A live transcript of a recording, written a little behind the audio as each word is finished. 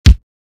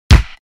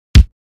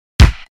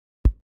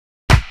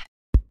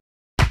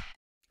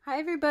Hi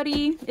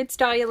everybody, it's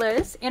Dolly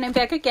and I'm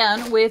back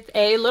again with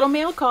a little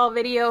mail call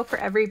video for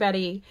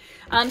everybody.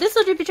 This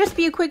will just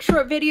be a quick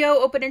short video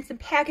opening some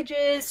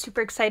packages.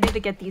 Super excited to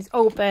get these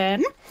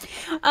open.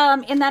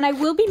 And then I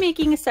will be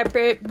making a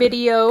separate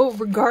video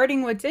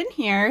regarding what's in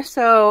here,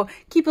 so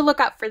keep a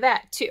lookout for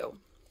that too.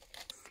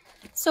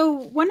 So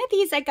one of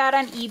these I got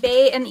on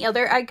eBay and the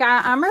other I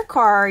got on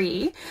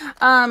Mercari.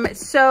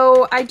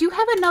 So I do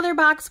have another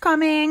box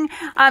coming.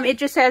 It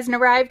just hasn't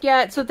arrived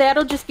yet, so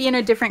that'll just be in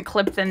a different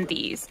clip than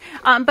these.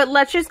 But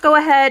let's just go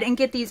ahead and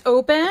get these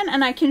open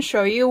and I can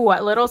show you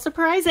what little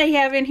surprise I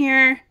have in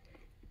here.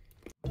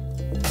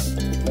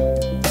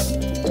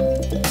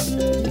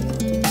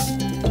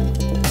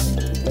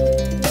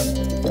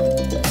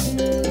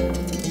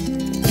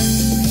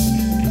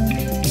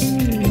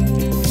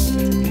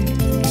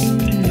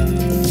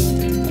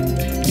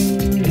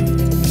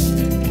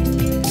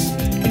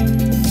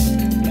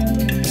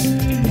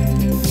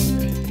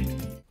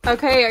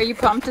 Okay, are you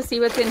pumped to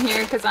see what's in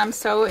here? Because I'm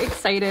so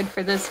excited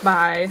for this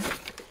buy.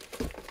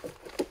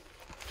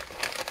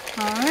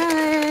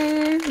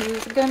 Alright,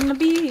 who's it gonna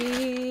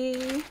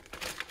be?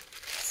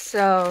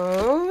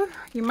 So,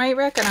 you might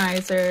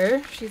recognize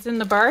her. She's in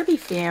the Barbie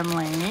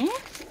family.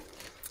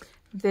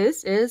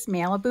 This is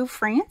Malibu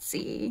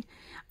Francie.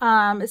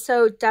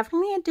 So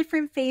definitely a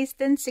different face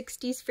than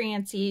 60s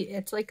Francie.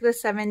 It's like the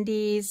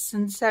 70s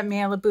Sunset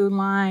Malibu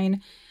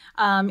line.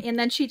 And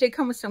then she did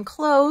come with some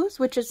clothes,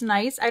 which is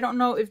nice. I don't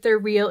know if they're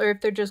real or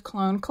if they're just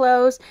clone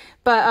clothes,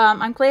 but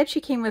I'm glad she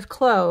came with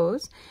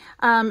clothes.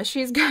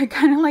 She's got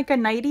kind of like a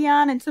nightie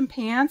on and some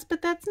pants,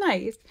 but that's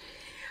nice.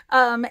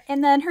 And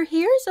then her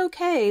hair is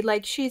okay.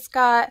 Like, she's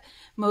got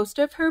most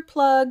of her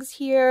plugs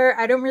here.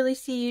 I don't really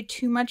see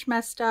too much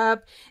messed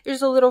up.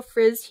 There's a little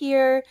frizz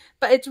here,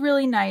 but it's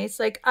really nice.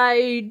 Like,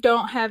 I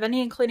don't have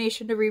any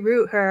inclination to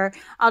reroot her.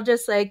 I'll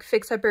just like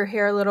fix up her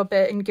hair a little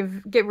bit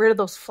and get rid of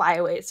those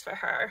flyaways for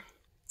her.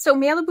 So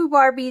Malibu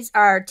Barbies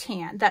are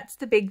tan. That's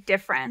the big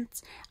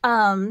difference.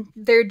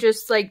 They're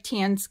just like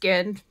tan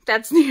skinned.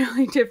 That's the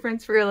only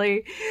difference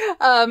really.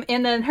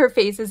 And then her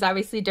face is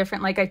obviously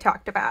different like I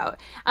talked about.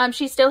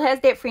 She still has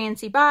that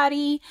Francie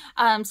body.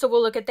 So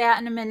we'll look at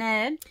that in a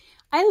minute.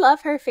 I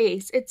love her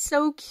face. It's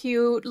so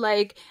cute.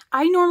 Like,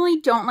 I normally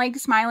don't like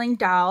smiling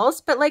dolls,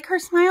 but like her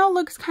smile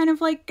looks kind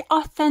of like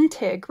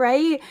authentic,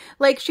 right?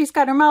 Like, she's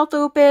got her mouth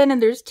open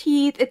and there's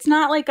teeth. It's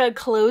not like a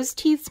closed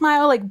teeth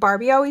smile like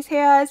Barbie always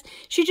has.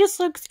 She just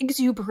looks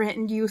exuberant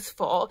and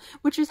youthful,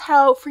 which is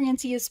how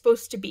Francie is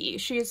supposed to be.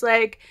 She's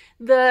like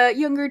the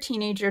younger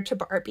teenager to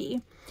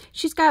Barbie.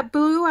 She's got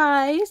blue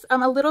eyes,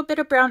 a little bit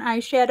of brown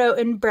eyeshadow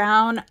and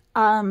brown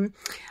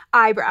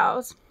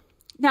eyebrows.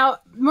 Now,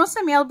 most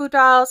of the Malibu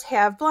dolls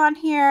have blonde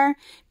hair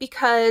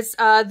because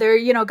they're,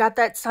 you know, got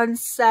that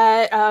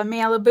sunset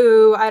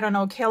Malibu, I don't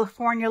know,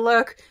 California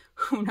look.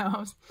 Who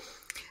knows?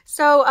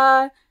 So,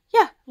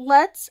 yeah,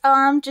 let's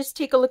just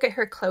take a look at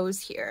her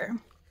clothes here.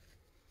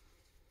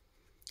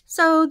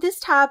 So this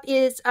top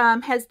is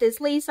has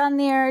this lace on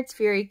there. It's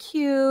very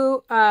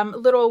cute.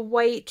 Little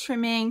white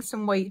trimming,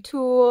 some white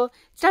tulle.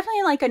 It's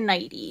definitely like a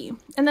nightie.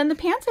 And then the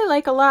pants I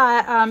like a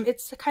lot.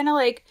 It's kind of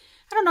like,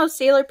 I don't know,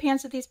 sailor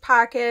pants with these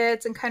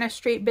pockets and kind of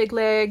straight big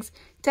legs.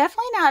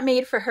 Definitely not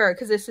made for her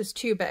because this is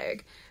too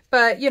big.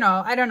 But, you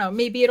know, I don't know.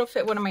 Maybe it'll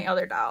fit one of my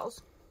other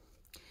dolls.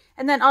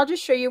 And then I'll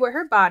just show you what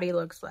her body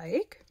looks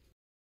like.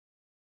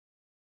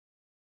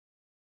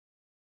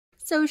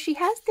 So she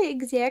has the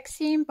exact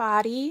same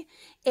body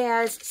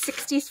as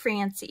 60s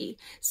Francie.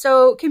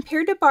 So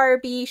compared to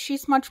Barbie,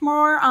 she's much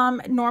more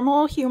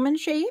normal human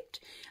shaped.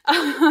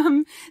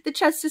 The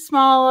chest is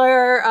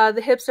smaller,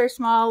 the hips are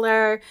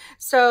smaller.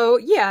 So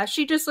yeah,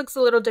 she just looks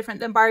a little different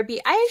than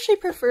Barbie. I actually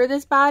prefer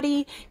this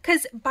body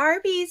because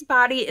Barbie's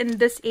body in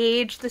this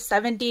age, the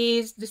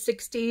 70s, the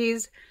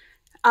 60s,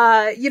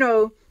 you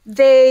know,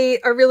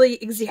 they are really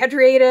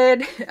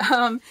exaggerated,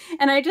 and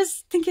I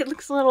just think it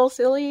looks a little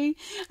silly.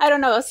 I don't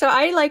know. So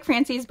I like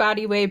Francie's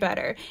body way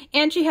better.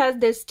 And she has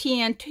this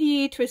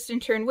TNT twist and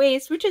turn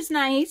waist, which is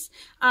nice.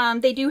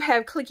 They do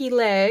have clicky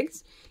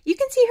legs. You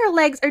can see her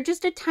legs are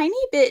just a tiny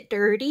bit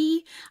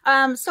dirty,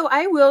 so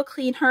I will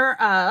clean her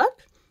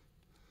up.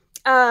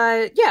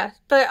 Yeah,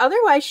 but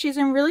otherwise she's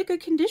in really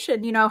good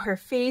condition. You know, her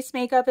face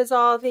makeup is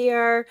all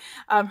there.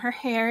 Her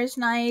hair is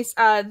nice.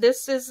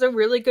 This is a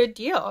really good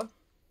deal.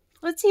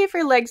 Let's see if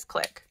her legs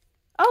click.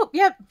 Oh,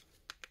 yep.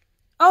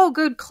 Oh,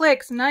 good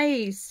clicks.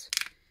 Nice.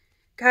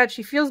 God,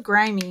 she feels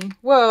grimy.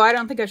 Whoa, I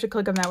don't think I should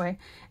click them that way.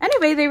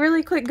 Anyway, they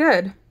really click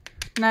good.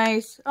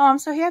 Nice. Oh, I'm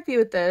so happy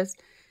with this.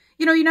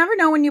 You know, you never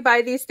know when you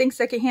buy these things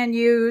secondhand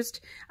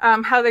used,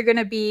 how they're going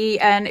to be.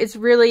 And it's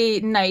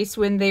really nice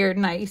when they're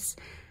nice.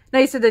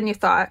 Nicer than you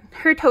thought.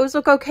 Her toes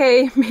look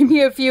okay. Maybe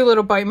a few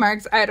little bite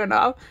marks. I don't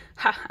know.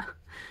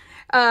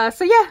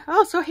 So yeah,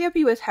 oh, so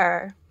happy with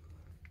her.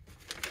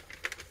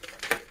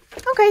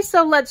 Okay,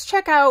 so let's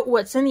check out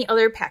what's in the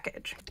other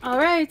package. All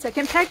right,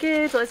 second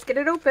package, let's get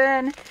it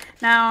open.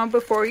 Now,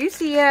 before you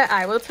see it,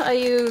 I will tell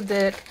you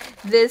that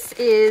this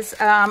is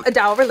a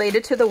doll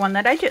related to the one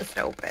that I just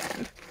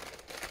opened.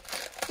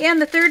 And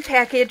the third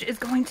package is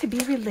going to be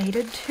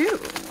related to,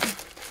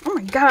 oh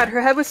my god,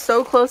 her head was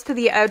so close to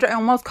the edge, I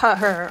almost cut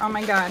her. Oh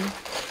my god.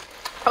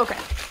 Okay,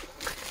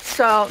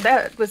 so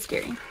that was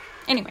scary.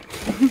 Anyway,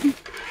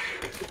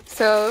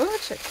 so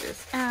check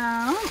this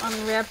out.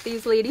 Unwrap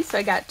these ladies. So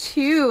I got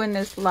 2 in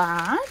this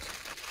lot.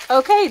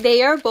 Okay,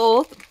 they are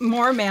both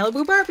more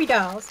Malibu Barbie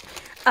dolls.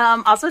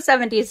 Also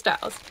 70's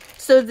dolls.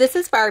 So this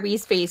is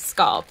Barbie's face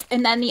sculpt.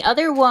 And then the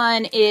other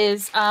one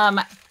is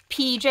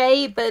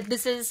PJ, but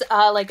this is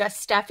like a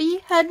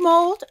Steffi head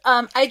mold.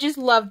 I just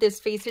love this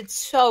face. It's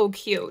so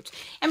cute.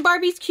 And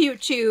Barbie's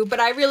cute too, but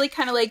I really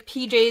kind of like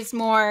PJ's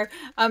more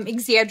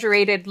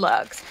exaggerated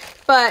looks.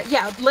 But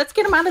yeah, let's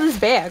get them out of this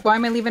bag. Why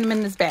am I leaving them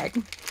in this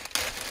bag?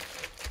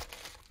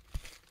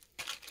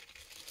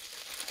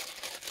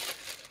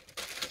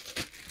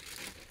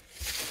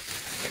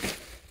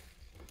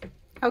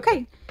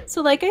 Okay,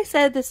 so like I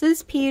said, this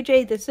is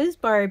PJ, this is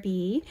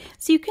Barbie.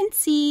 So you can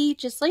see,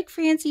 just like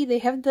Francie, they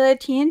have the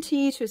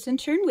TNT twist and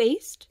turn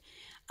waist.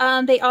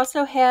 They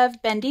also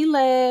have bendy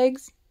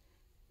legs.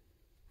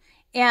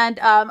 And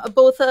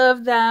both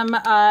of them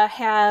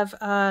have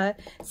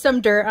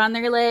some dirt on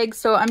their legs,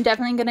 so I'm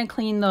definitely going to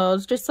clean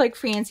those. Just like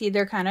Francie,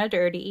 they're kind of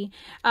dirty.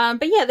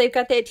 But yeah, they've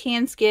got that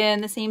tan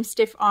skin, the same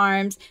stiff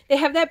arms. They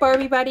have that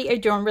Barbie body I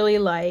don't really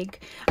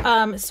like.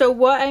 So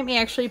what I'm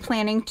actually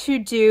planning to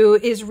do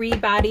is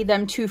rebody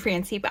them to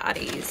Francie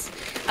bodies.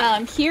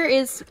 Here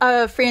is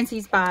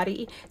Francie's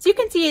body. So you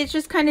can see it's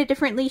just kind of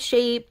differently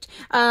shaped.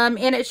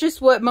 And it's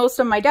just what most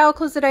of my doll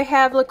clothes that I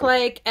have look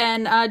like,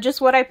 and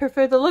just what I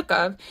prefer the look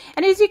of.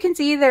 And as you can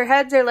see, their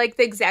heads are like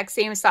the exact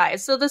same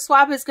size. So the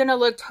swap is going to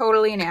look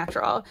totally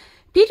natural.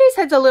 PJ's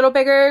head's a little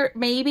bigger,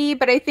 maybe,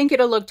 but I think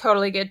it'll look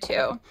totally good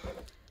too.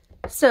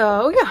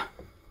 So yeah,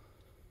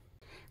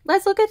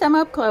 let's look at them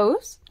up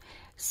close.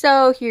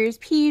 So here's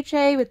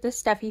PJ with the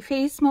Steffi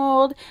face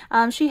mold.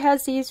 She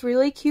has these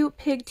really cute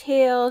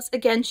pigtails.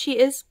 Again, she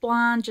is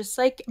blonde, just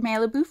like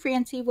Malibu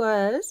Francie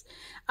was.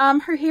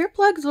 Her hair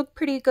plugs look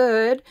pretty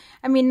good.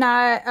 I mean,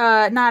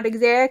 not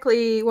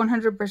exactly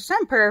 100%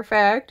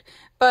 perfect,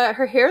 but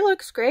her hair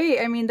looks great.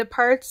 I mean, the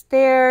parts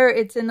there,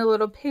 it's in the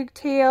little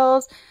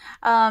pigtails.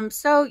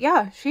 So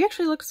yeah, she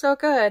actually looks so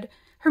good.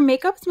 Her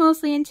makeup's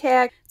mostly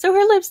intact, so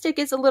her lipstick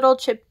is a little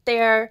chipped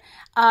there,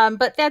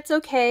 but that's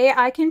okay.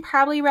 I can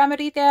probably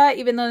remedy that,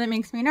 even though that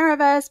makes me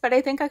nervous, but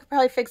I think I could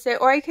probably fix it,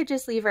 or I could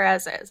just leave her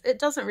as is. It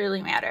doesn't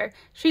really matter.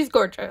 She's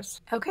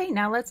gorgeous. Okay,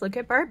 now let's look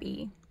at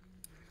Barbie.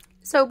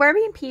 So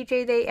Barbie and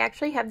PJ, they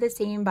actually have the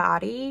same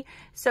body,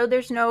 so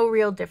there's no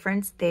real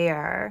difference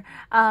there,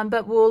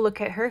 but we'll look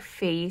at her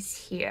face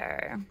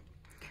here.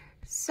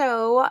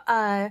 So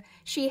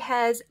she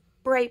has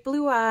bright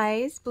blue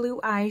eyes,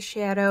 blue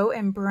eyeshadow,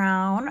 and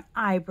brown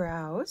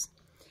eyebrows.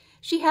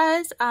 She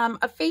has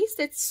a face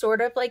that's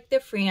sort of like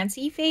the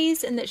Francie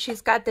face in that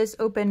she's got this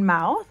open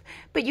mouth,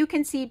 but you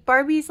can see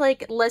Barbie's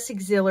like less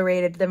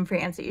exhilarated than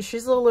Francie.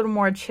 She's a little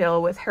more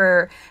chill with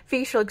her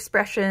facial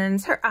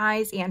expressions, her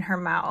eyes, and her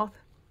mouth.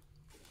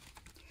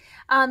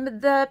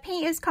 The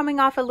paint is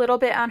coming off a little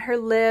bit on her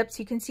lips.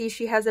 You can see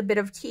she has a bit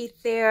of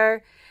teeth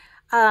there.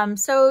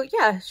 So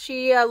yeah,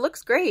 she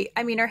looks great.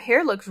 I mean, her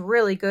hair looks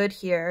really good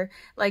here,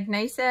 like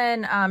nice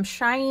and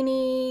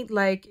shiny,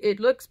 like it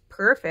looks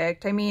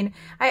perfect. I mean,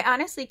 I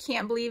honestly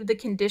can't believe the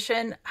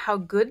condition, how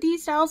good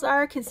these dolls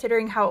are,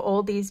 considering how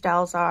old these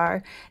dolls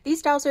are.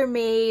 These dolls are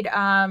made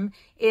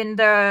in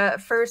the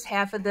first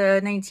half of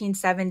the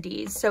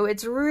 1970s, so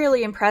it's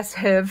really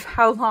impressive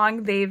how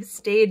long they've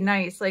stayed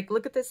nice. Like,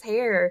 look at this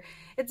hair.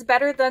 It's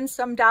better than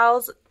some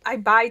dolls I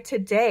buy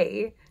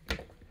today.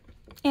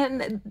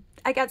 And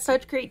I got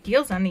such great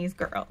deals on these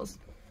girls.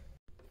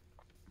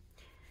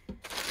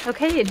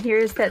 Okay, and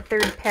here's that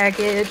third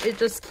package. It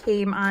just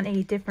came on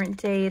a different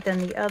day than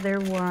the other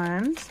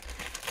ones.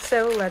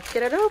 So let's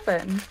get it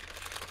open.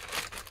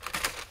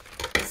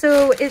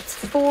 So it's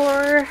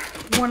for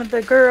one of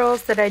the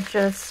girls that I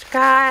just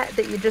got,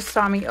 that you just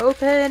saw me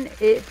open.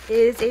 It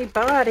is a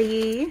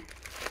body.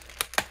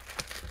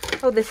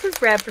 Oh, this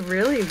is wrapped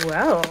really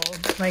well.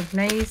 Like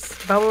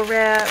nice bubble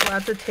wrap,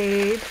 lots of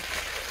tape.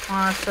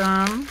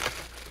 Awesome.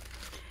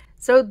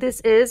 So this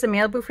is a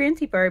Malibu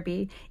Francie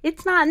Barbie.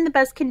 It's not in the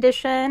best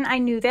condition. I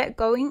knew that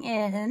going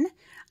in.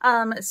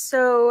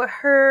 So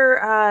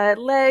her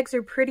legs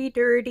are pretty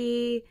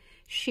dirty.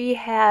 She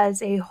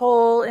has a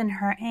hole in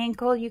her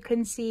ankle, you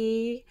can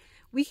see.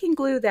 We can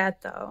glue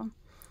that though.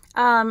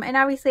 And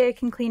obviously I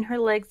can clean her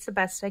legs the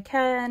best I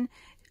can.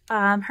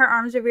 Her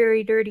arms are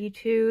very dirty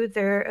too.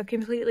 They're a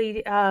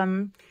completely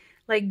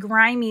like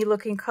grimy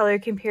looking color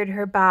compared to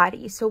her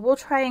body. So we'll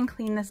try and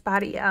clean this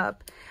body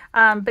up.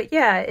 But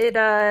yeah,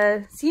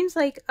 it seems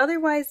like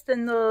otherwise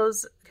than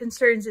those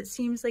concerns, it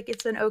seems like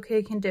it's an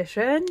okay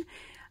condition.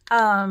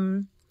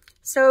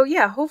 So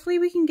yeah, hopefully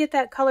we can get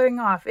that coloring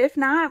off. If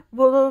not,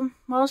 well,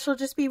 she'll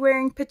just be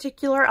wearing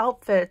particular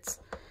outfits.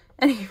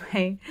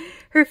 Anyway,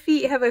 her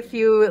feet have a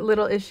few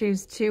little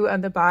issues too on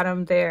the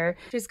bottom there.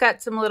 She's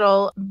got some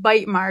little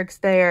bite marks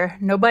there.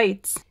 No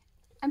bites.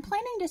 I'm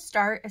planning to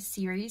start a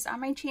series on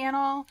my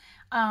channel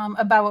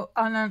about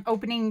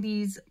opening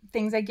these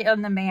things I get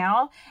in the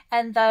mail,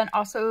 and then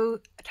also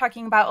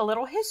talking about a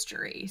little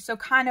history. So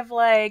kind of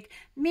like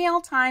mail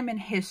time and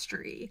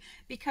history,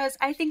 because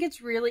I think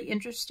it's really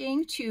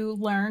interesting to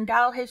learn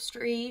doll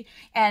history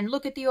and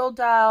look at the old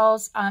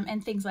dolls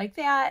and things like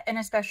that. And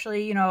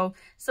especially, you know,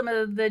 some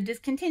of the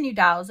discontinued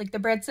dolls like the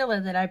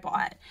Bradzilla that I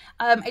bought.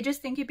 I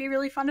just think it'd be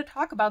really fun to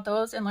talk about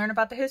those and learn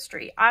about the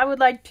history. I would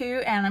like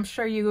to, and I'm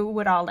sure you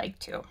would all like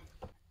to.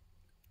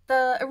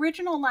 The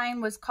original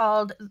line was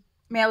called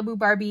Malibu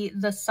Barbie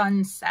the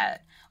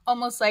Sunset,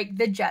 almost like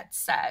the Jet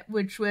Set,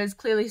 which was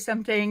clearly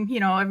something, you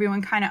know,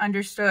 everyone kind of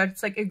understood.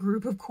 It's like a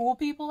group of cool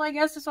people, I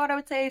guess is what I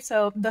would say.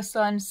 So the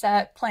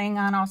Sunset, playing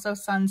on also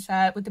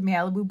Sunset with the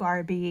Malibu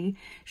Barbie.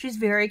 She's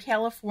very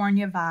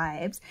California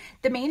vibes.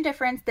 The main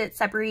difference that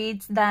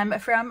separates them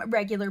from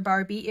regular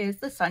Barbie is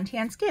the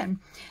suntan skin.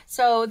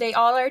 So they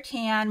all are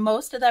tan.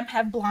 Most of them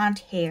have blonde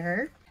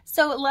hair.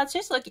 So let's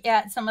just look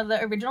at some of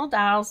the original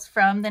dolls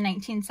from the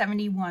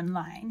 1971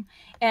 line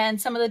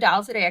and some of the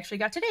dolls that I actually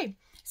got today.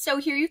 So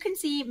here you can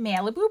see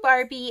Malibu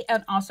Barbie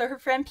and also her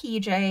friend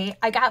PJ.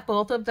 I got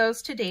both of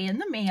those today in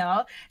the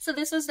mail. So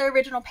this was the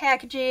original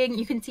packaging.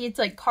 You can see it's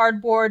like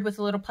cardboard with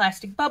a little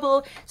plastic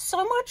bubble.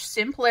 So much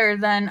simpler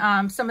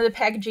than some of the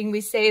packaging we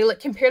say. Like,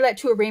 compare that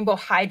to a rainbow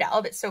high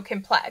doll that's so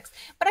complex.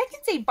 But I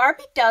can say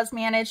Barbie does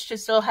manage to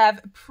still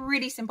have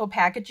pretty simple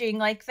packaging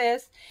like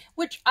this,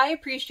 which I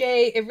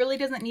appreciate. It really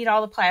doesn't need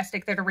all the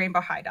plastic that a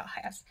rainbow high doll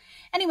has.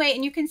 Anyway,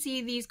 and you can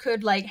see these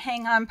could like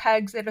hang on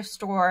pegs at a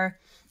store.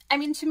 I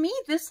mean, to me,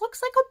 this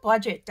looks like a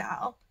budget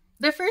doll.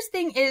 The first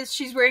thing is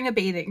she's wearing a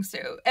bathing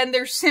suit, and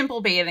they're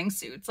simple bathing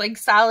suits, like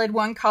solid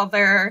one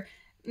color,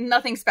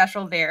 nothing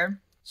special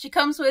there. She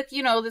comes with,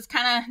 you know, this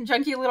kind of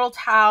junky little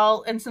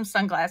towel and some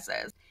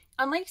sunglasses.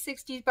 Unlike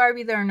 60s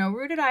Barbie, there are no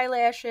rooted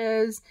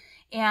eyelashes,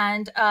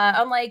 and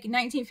unlike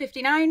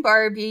 1959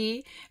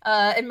 Barbie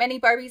and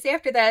many Barbies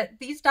after that,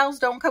 these dolls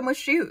don't come with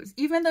shoes.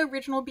 Even the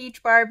original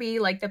Beach Barbie,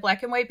 like the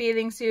black and white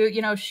bathing suit,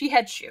 you know, she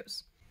had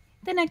shoes.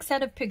 The next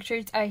set of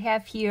pictures I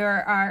have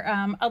here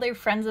are other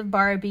friends of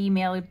Barbie,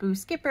 Malibu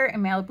Skipper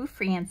and Malibu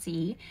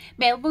Francie.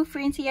 Malibu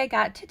Francie I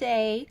got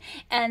today,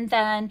 and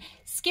then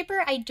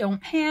Skipper I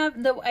don't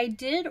have, though I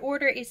did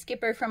order a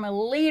Skipper from a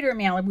later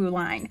Malibu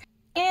line.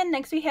 And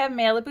next we have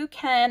Malibu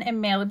Ken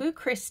and Malibu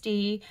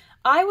Christy.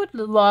 I would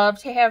love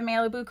to have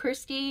Malibu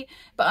Christy,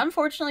 but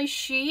unfortunately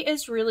she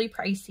is really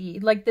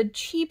pricey. Like the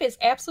cheapest,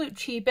 absolute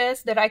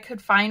cheapest that I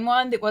could find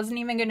one that wasn't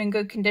even in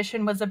good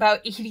condition was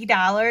about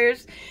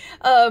 $80.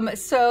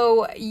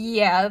 So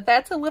yeah,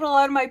 that's a little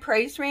out of my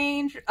price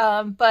range,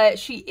 but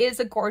she is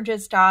a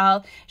gorgeous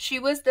doll. She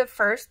was the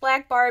first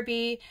Black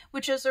Barbie,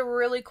 which is a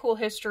really cool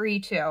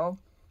history too.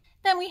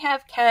 Then we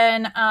have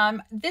Ken.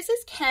 This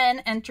is Ken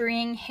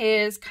entering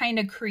his kind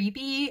of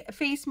creepy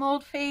face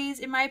mold phase,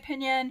 in my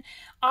opinion.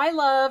 I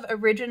love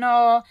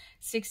original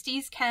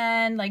 60s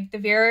Ken, like the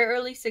very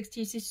early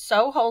 60s. He's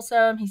so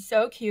wholesome. He's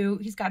so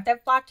cute. He's got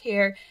that blocked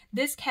hair.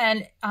 This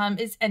Ken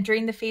is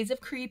entering the phase of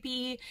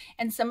creepy.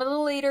 And some of the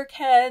later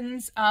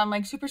Kens,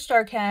 like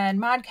Superstar Ken,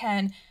 Mod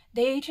Ken,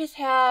 they just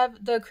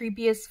have the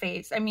creepiest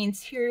face. I mean,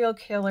 serial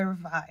killer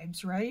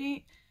vibes,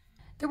 right?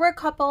 There were a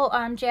couple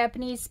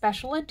Japanese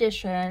special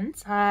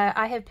editions.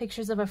 I have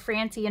pictures of a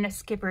Francie and a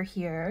Skipper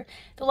here.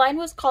 The line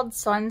was called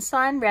Sun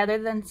Sun rather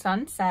than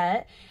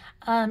Sunset.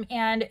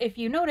 And if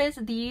you notice,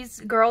 these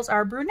girls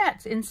are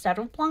brunettes instead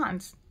of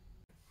blondes.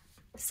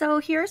 So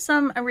here's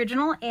some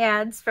original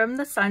ads from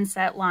the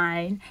Sunset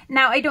line.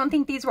 Now, I don't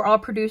think these were all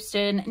produced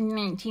in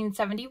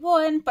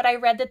 1971, but I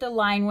read that the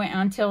line went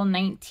until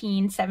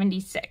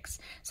 1976.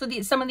 So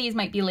some of these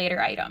might be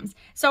later items.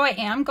 So I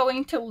am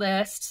going to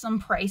list some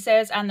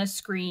prices on the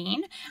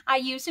screen. I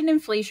used an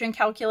inflation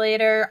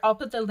calculator. I'll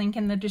put the link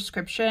in the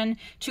description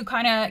to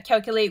kind of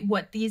calculate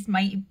what these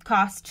might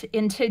cost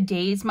in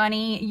today's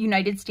money,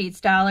 United States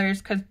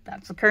dollars, because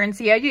that's the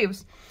currency I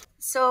use.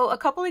 So a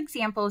couple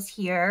examples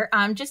here,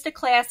 just a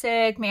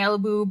classic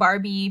Malibu,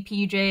 Barbie,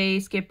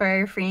 PJ,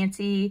 Skipper,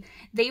 Francie.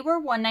 They were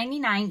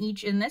 $1.99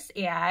 each in this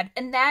ad,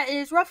 and that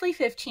is roughly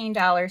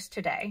 $15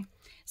 today.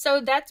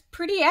 So that's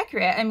pretty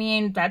accurate. I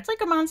mean, that's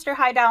like a monster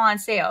high doll on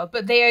sale,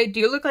 but they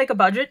do look like a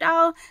budget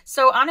doll.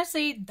 So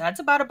honestly, that's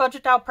about a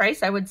budget doll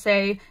price, I would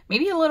say.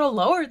 Maybe a little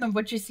lower than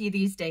what you see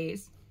these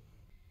days.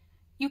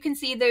 You can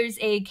see there's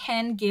a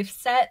Ken gift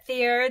set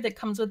there that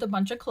comes with a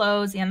bunch of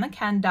clothes and the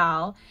Ken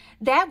doll.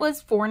 That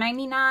was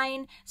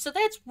 $4.99, so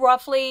that's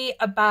roughly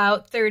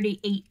about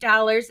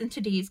 $38 in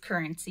today's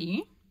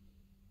currency.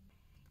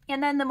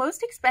 And then the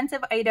most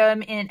expensive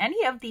item in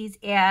any of these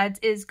ads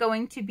is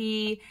going to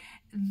be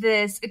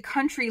this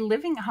country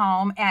living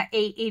home at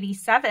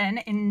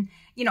 $887 in,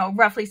 you know,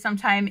 roughly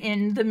sometime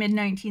in the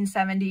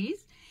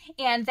mid-1970s.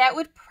 And that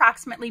would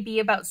approximately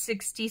be about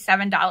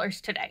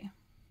 $67 today.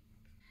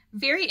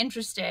 Very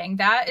interesting.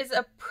 That is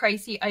a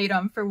pricey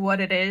item for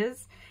what it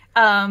is.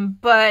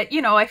 But,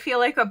 you know, I feel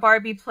like a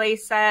Barbie play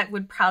set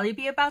would probably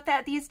be about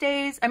that these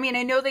days. I mean,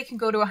 I know they can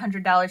go to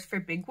 $100 for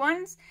big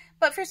ones,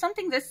 but for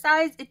something this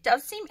size, it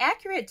does seem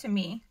accurate to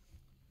me.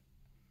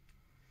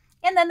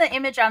 And then the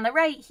image on the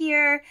right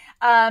here,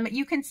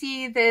 you can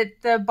see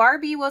that the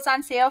Barbie was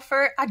on sale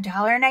for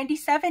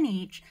 $1.97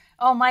 each.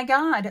 Oh my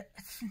God,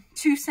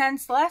 2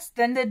 cents less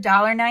than the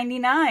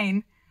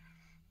 $1.99.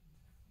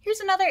 Here's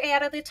another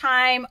ad of the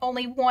time,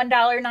 only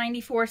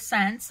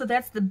 $1.94. So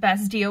that's the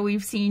best deal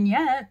we've seen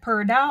yet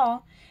per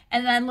doll.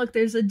 And then look,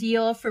 there's a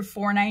deal for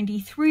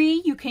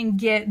 $4.93. You can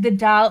get the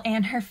doll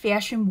and her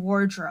fashion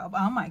wardrobe.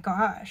 Oh my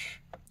gosh.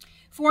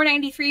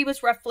 $4.93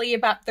 was roughly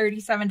about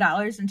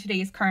 $37 in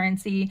today's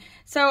currency.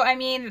 So, I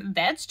mean,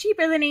 that's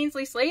cheaper than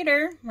Ainsley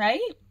Slater, right?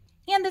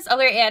 And this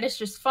other ad is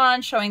just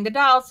fun, showing the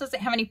dolls.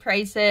 Doesn't have any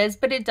prices,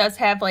 but it does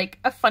have like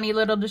a funny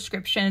little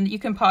description. You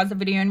can pause the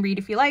video and read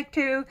if you like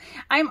to.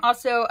 I'm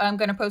also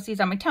going to post these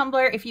on my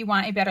Tumblr if you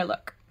want a better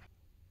look.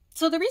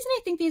 So the reason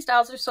I think these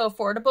dolls are so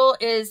affordable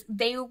is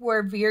they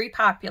were very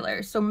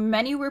popular. So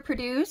many were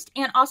produced,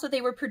 and also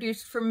they were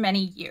produced for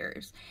many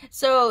years.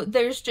 So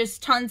there's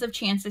just tons of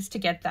chances to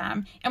get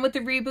them. And with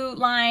the reboot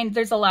line,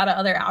 there's a lot of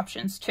other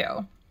options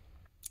too.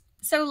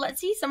 So let's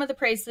see some of the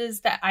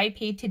prices that I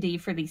paid today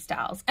for these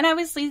dolls. And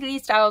obviously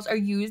these dolls are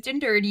used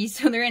and dirty,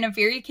 so they're in a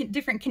very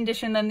different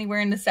condition than they were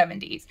in the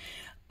 70s.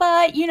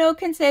 But, you know,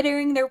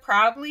 considering they're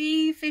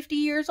probably 50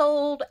 years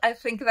old, I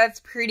think that's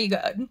pretty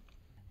good.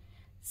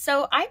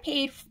 So I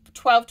paid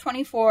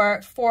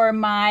 $12.24 for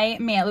my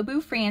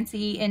Malibu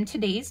Francie in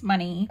today's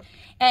money.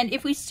 And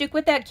if we stick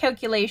with that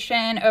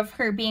calculation of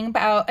her being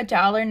about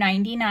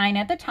 $1.99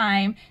 at the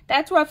time,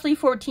 that's roughly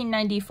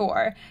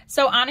 $14.94.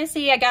 So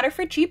honestly, I got her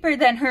for cheaper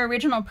than her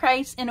original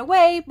price in a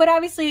way, but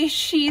obviously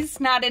she's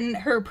not in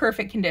her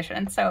perfect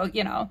condition. So,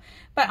 you know,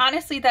 but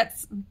honestly,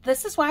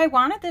 this is why I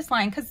wanted this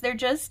line, because they're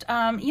just,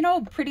 you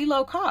know, pretty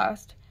low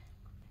cost.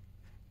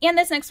 And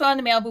this next one,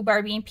 the Malibu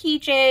Barbie and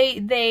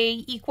PJ,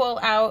 they equal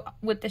out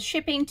with the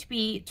shipping to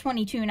be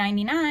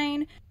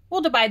 $22.99.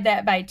 We'll divide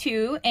that by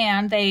 2,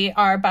 and they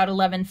are about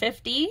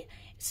 $11.50.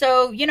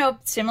 So, you know,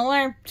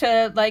 similar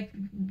to like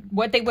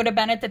what they would have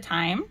been at the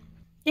time.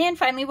 And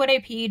finally, what I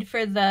paid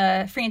for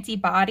the Francie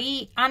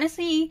body.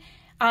 Honestly,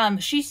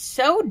 she's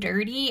so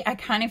dirty, I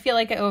kind of feel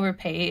like I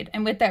overpaid.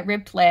 And with that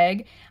ripped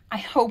leg, I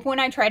hope when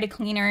I try to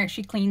clean her,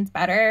 she cleans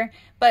better.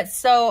 But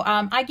so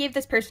I gave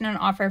this person an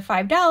offer of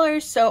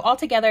 $5. So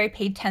altogether, I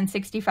paid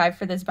 $10.65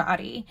 for this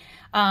body.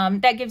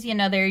 That gives you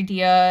another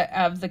idea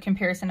of the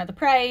comparison of the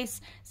price.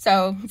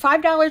 So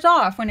 $5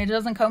 off when it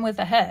doesn't come with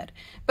a head.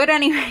 But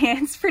anyway,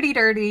 it's pretty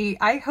dirty.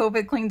 I hope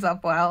it cleans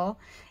up well.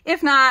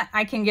 If not,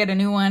 I can get a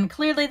new one.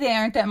 Clearly, they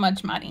aren't that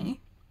much money.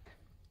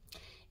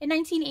 In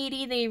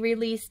 1980, they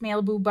released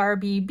Malibu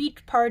Barbie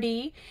Beach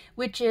Party,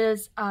 which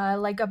is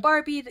like a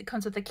Barbie that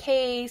comes with a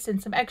case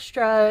and some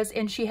extras,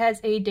 and she has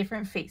a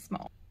different face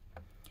mold.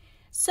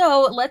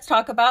 So let's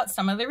talk about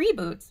some of the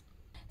reboots.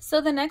 So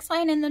the next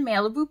line in the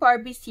Malibu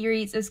Barbie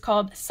series is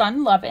called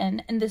Sun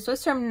Lovin', and this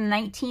was from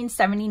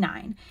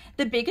 1979.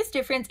 The biggest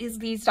difference is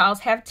these dolls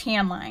have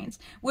tan lines,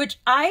 which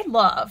I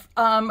love.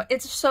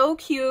 It's so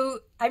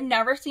cute. I've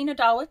never seen a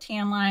doll with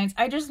tan lines.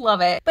 I just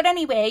love it. But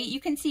anyway, you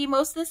can see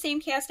most of the same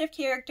cast of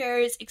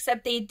characters,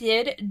 except they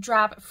did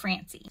drop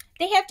Francie.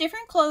 They have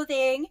different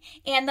clothing,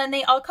 and then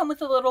they all come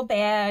with a little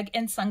bag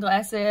and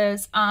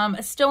sunglasses.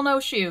 Still no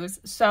shoes,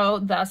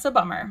 so that's a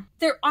bummer.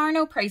 There are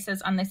no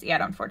prices on this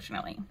ad,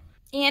 unfortunately.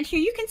 And here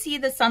you can see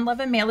the Sun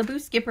Lovin' Malibu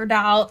Skipper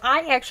doll.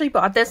 I actually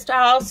bought this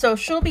doll, so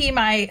she'll be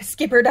my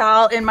Skipper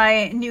doll in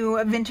my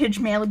new vintage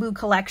Malibu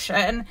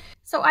collection.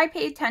 So I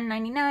paid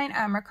 $10.99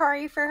 on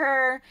Mercari for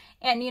her.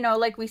 And, you know,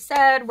 like we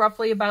said,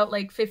 roughly about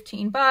like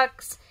 15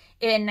 bucks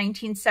in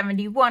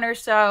 1971 or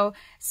so.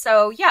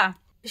 So yeah,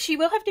 she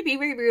will have to be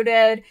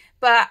rerouted,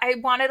 but I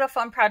wanted a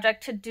fun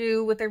project to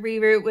do with a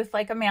reroute with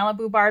like a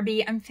Malibu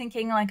Barbie. I'm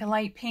thinking like a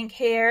light pink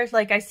hair,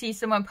 like I see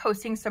someone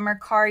posting some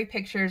Mercari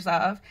pictures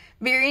of.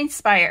 Very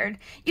inspired.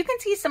 You can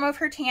see some of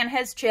her tan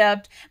has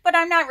chipped, but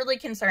I'm not really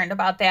concerned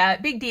about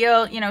that. Big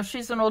deal, you know,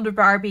 she's an older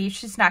Barbie.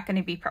 She's not going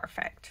to be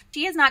perfect.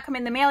 She has not come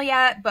in the mail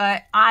yet,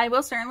 but I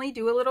will certainly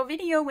do a little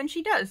video when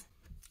she does.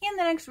 And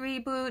the next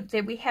reboot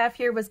that we have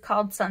here was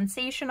called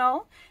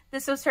Sensational.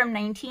 This was from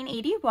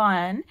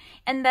 1981.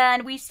 And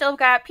then we still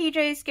got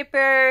PJ,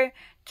 Skipper,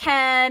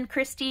 Ken,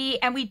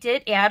 Christy, and we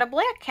did add a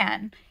black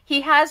Ken. He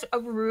has a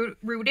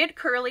rooted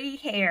curly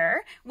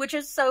hair, which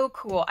is so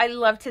cool. I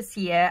love to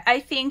see it.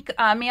 I think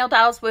male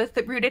dolls with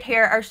rooted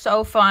hair are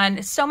so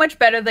fun. So much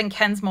better than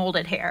Ken's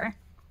molded hair.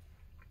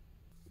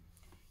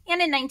 And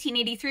in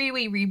 1983,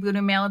 we rebooted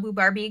Malibu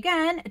Barbie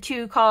again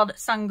to called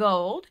Sun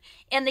Gold.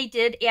 And they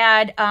did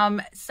add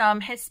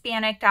some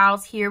Hispanic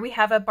dolls here. We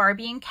have a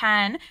Barbie and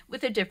Ken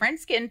with a different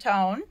skin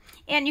tone.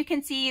 And you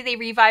can see they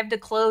revived the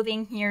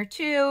clothing here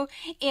too.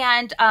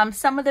 And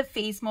some of the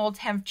face molds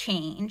have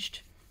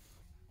changed.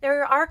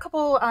 There are a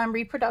couple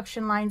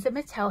reproduction lines that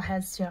Mattel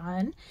has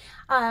done.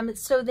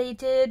 So they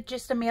did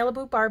just a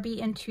Malibu Barbie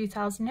in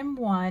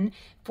 2001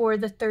 for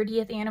the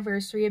 30th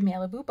anniversary of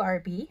Malibu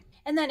Barbie.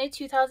 And then in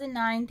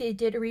 2009, they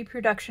did a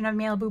reproduction of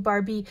Malibu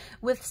Barbie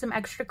with some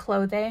extra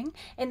clothing.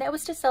 And that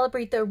was to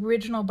celebrate the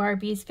original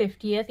Barbie's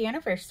 50th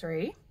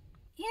anniversary.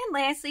 And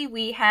lastly,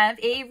 we have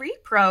a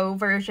repro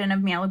version of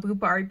Malibu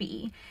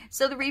Barbie.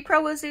 So the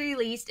repro was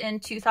released in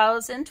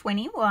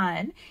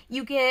 2021.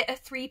 You get a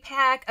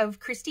 3-pack of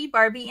Christy,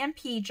 Barbie, and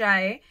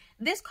PJ.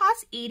 This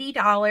costs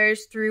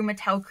 $80 through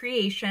Mattel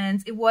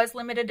Creations. It was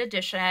limited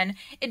edition.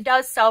 It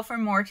does sell for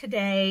more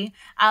today.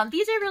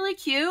 These are really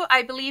cute.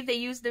 I believe they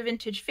used the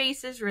vintage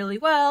faces really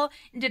well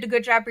and did a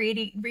good job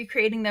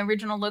recreating the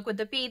original look with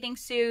the bathing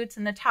suits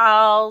and the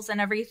towels and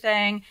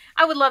everything.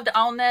 I would love to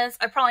own this.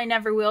 I probably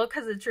never will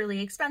because it's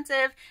really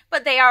expensive,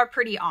 but they are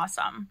pretty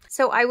awesome.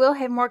 So I will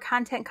have more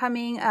content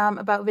coming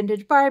about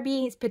vintage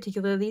Barbies,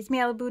 particularly these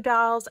Malibu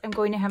dolls. I'm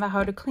going to have a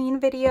how to clean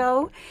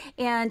video,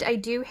 and I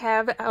do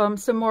have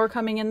some more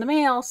coming in the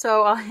mail,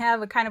 so I'll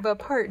have a kind of a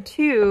part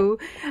 2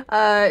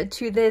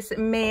 to this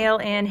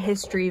mail and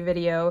history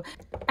video.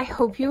 I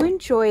hope you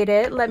enjoyed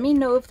it. Let me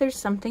know if there's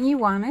something you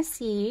want to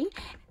see.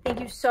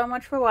 Thank you so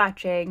much for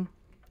watching.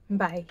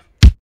 Bye.